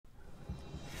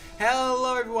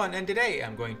Hello everyone, and today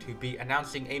I'm going to be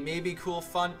announcing a maybe cool,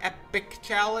 fun, epic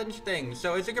challenge thing.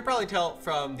 So as you can probably tell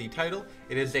from the title,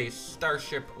 it is a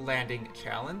Starship landing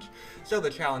challenge. So the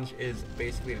challenge is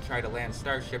basically to try to land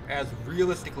Starship as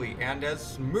realistically and as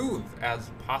smooth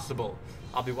as possible.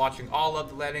 I'll be watching all of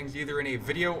the landings either in a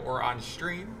video or on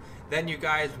stream. Then you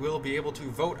guys will be able to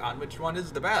vote on which one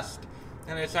is the best.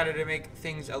 And I decided to make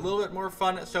things a little bit more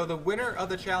fun, so the winner of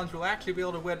the challenge will actually be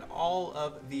able to win all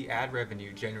of the ad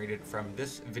revenue generated from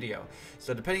this video.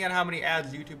 So depending on how many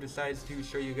ads YouTube decides to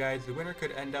show you guys, the winner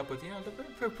could end up with,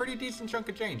 a pretty decent chunk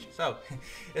of change. So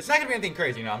it's not gonna be anything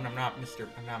crazy, I'm not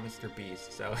Mr.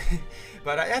 Beast. So,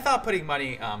 but I thought putting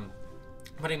money on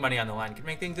the line can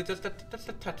make things just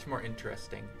a touch more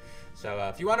interesting. So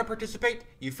if you want to participate,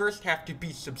 you first have to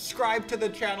be subscribed to the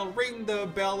channel, ring the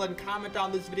bell, and comment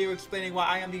on this video explaining why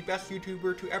I am the best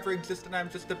YouTuber to ever exist and I'm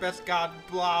just the best god,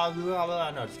 blah, blah,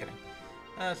 blah. No, just kidding.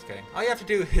 Just kidding. All you have to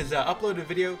do is upload a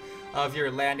video of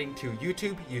your landing to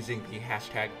YouTube using the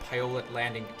hashtag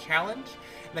 #PilotLandingChallenge,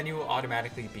 then you will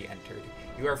automatically be entered.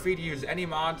 You are free to use any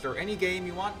mods or any game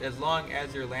you want as long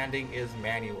as your landing is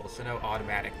manual, so no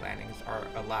automatic landings are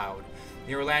allowed.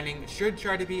 Your landing should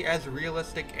try to be as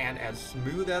realistic and as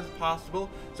smooth as possible,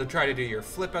 so try to do your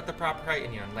flip at the proper height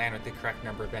and land with the correct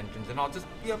number of engines, and I'll just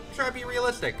try to be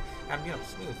realistic and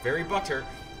smooth, very butter.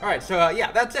 Alright, so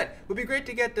yeah, that's it. It would be great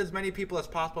to get as many people as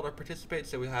possible to participate,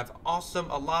 so we'll have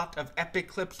a lot of epic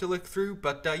clips to look through.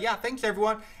 But yeah, thanks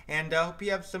everyone, and hope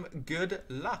you have some good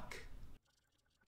luck.